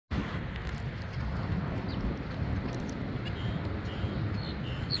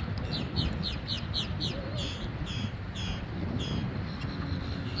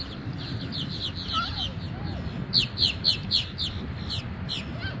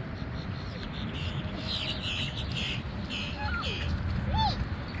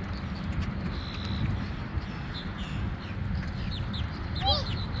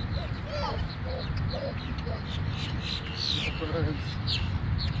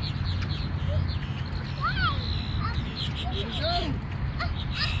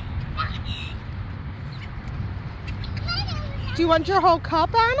Do you want your whole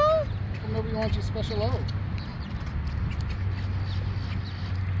cup, Anna? Well, nobody wants your special load.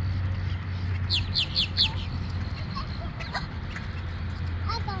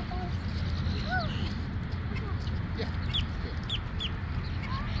 Yeah.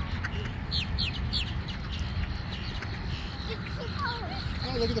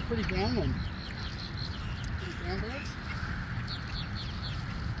 Oh, look at the pretty brown one. Pretty brown birds.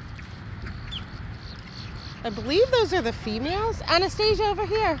 I believe those are the females. Anastasia, over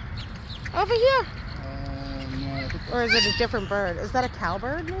here. Over here. No, I think Or is it a different bird? Is that a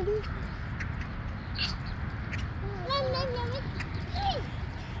cowbird, maybe?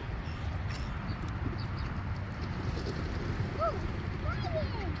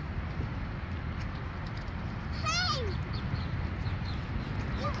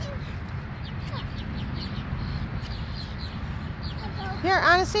 Here,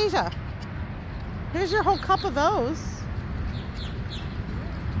 Anastasia. Here's your whole cup of those.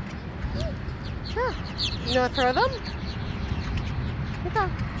 Sure. You want to throw them? Okay.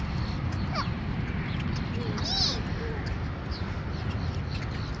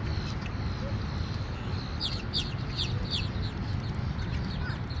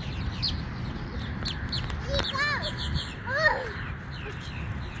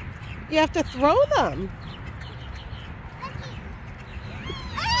 You have to throw them.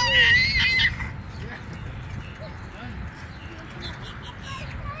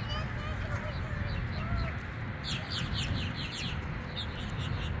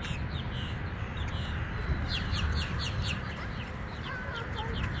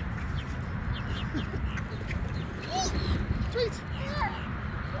 Treat.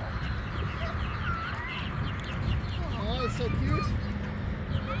 Oh, it's so cute.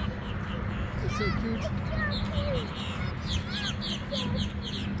 It's so cute.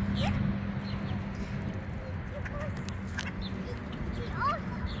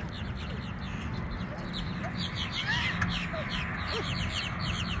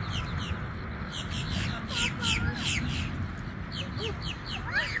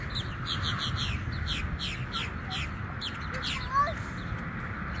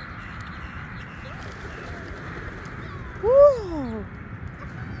 Whoa.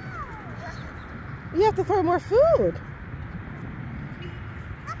 You have to throw more food.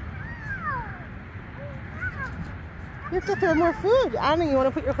 You have to throw more food. Anna, you want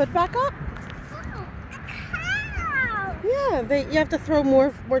to put your hood back up? Yeah, you have to throw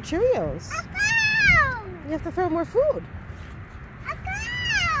more Cheerios. You have to throw more food.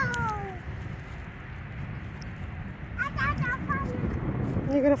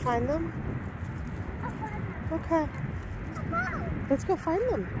 You're going to find them? Okay. Let's go find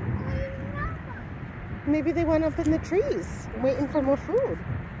them. Maybe they went up in the trees, waiting for more food.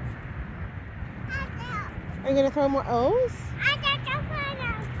 Are you going to throw more O's?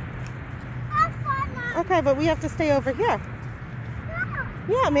 Okay, but we have to stay over here.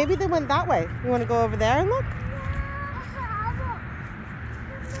 Yeah, maybe they went that way. You want to go over there and look?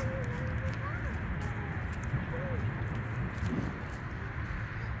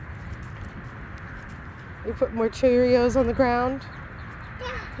 You put more Cheerios on the ground?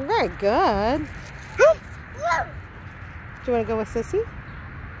 Very good. Do you want to go with Sissy?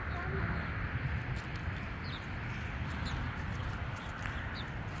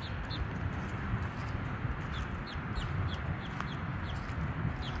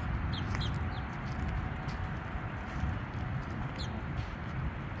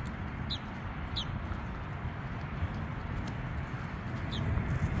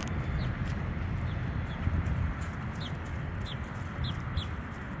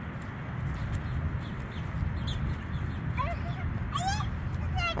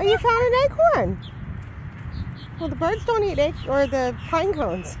 Oh, you found an acorn. Well, the birds don't eat the pine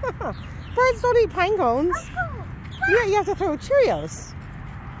cones. Birds don't eat pine cones. Yeah, you have to throw Cheerios.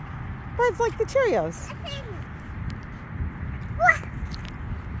 Birds like the Cheerios.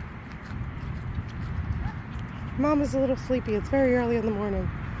 Mom is a little sleepy. It's very early in the morning.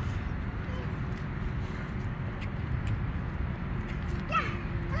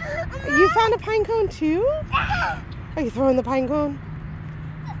 You found a pine cone too? Are you throwing the pine cone?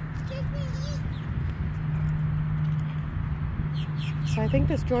 So I think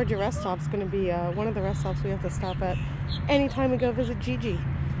this Georgia rest stop is going to be one of the rest stops we have to stop at anytime we go visit Gigi,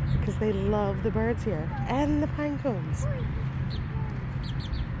 because they love the birds here and the pine cones.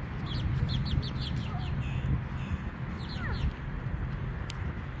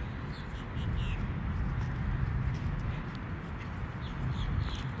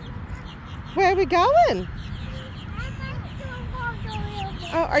 Where are we going?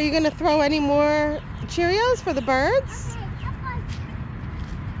 Oh, are you going to throw any more Cheerios for the birds?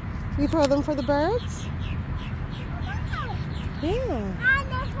 You throw them for the birds? Yeah.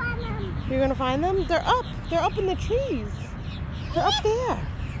 You're gonna find them? They're up. They're up in the trees. They're up there.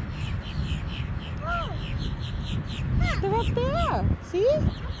 They're up there. See?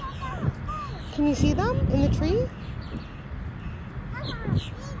 Can you see them in the tree?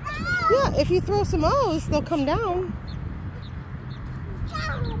 Yeah, if you throw some O's, they'll come down.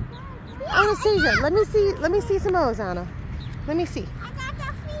 Anastasia, let me see some O's, Anna. Let me see.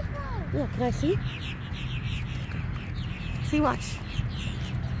 Yeah, can I see? See, watch.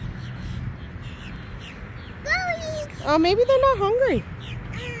 Oh, maybe they're not hungry.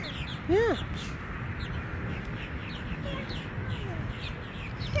 Yeah.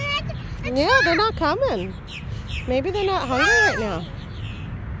 Yeah, they're not coming. Maybe they're not hungry right now.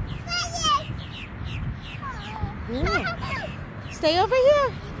 Yeah. Stay over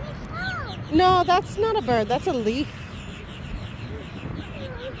here. No, that's not a bird. That's a leaf.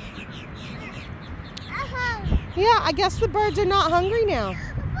 Yeah, I guess the birds are not hungry now.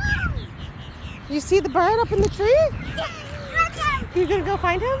 You see the bird up in the tree? You gonna go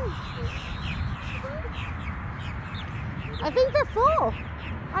find him? I think they're full.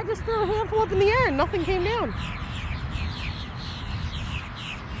 I just threw a handful up in the air and nothing came down.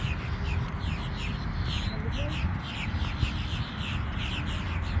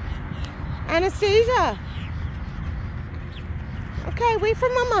 Anastasia. Okay, wait for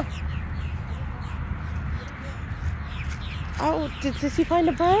Mama. Oh, did Sissy find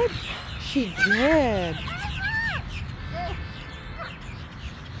a bird? She did.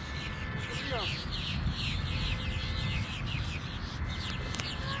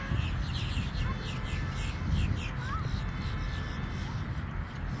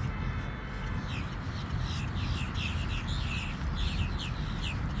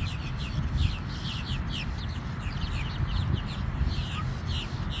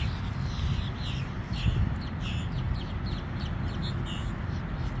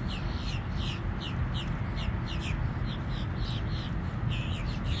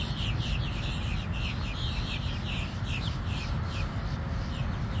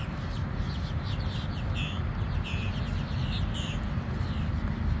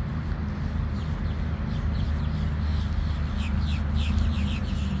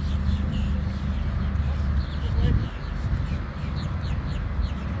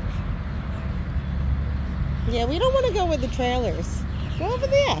 Yeah, we don't want to go with the trailers. Go over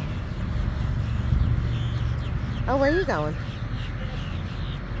there. Oh, where are you going?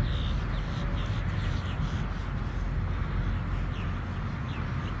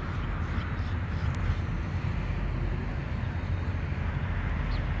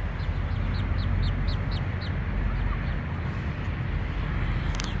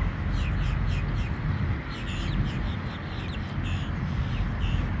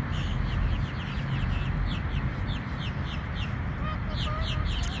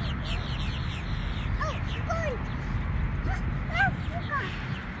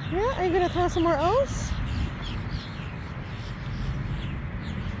 Yeah, are you going to throw some more O's?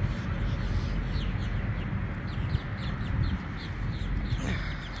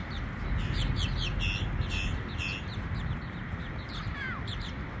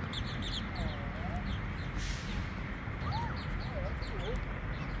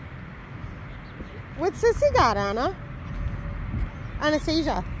 What's Sissy got, Anna?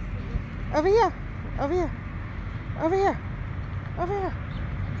 Anastasia. Over here. Over here. Over here. Over here.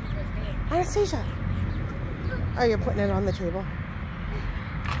 Anastasia. Oh, you're putting it on the table?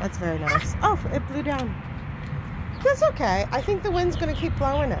 That's very nice. Oh, it blew down. That's okay. I think the wind's going to keep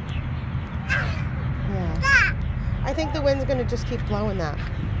blowing it. Yeah. I think the wind's going to just keep blowing that.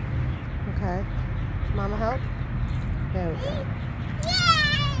 Okay. Mama help? There we go.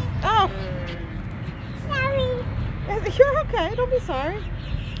 Oh! Sorry. You're okay. Don't be sorry.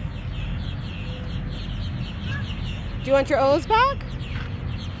 Do you want your O's back?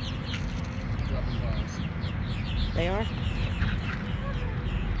 They are?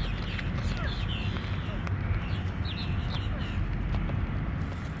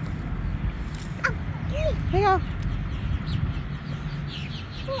 Here you go.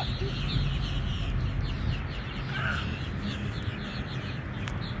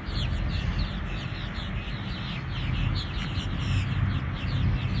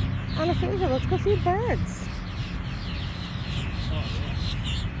 Anastasia, let's go feed birds.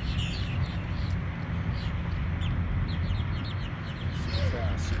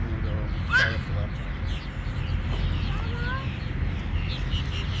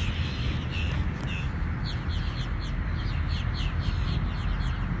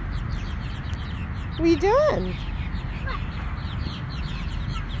 What are you doing?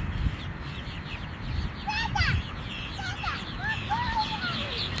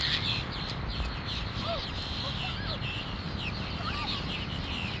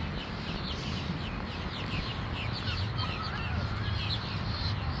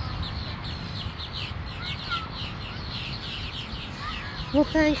 Well,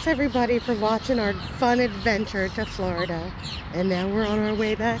 thanks everybody for watching our fun adventure to Florida. And now we're on our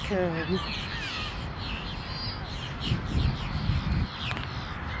way back home.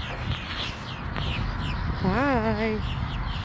 Bye.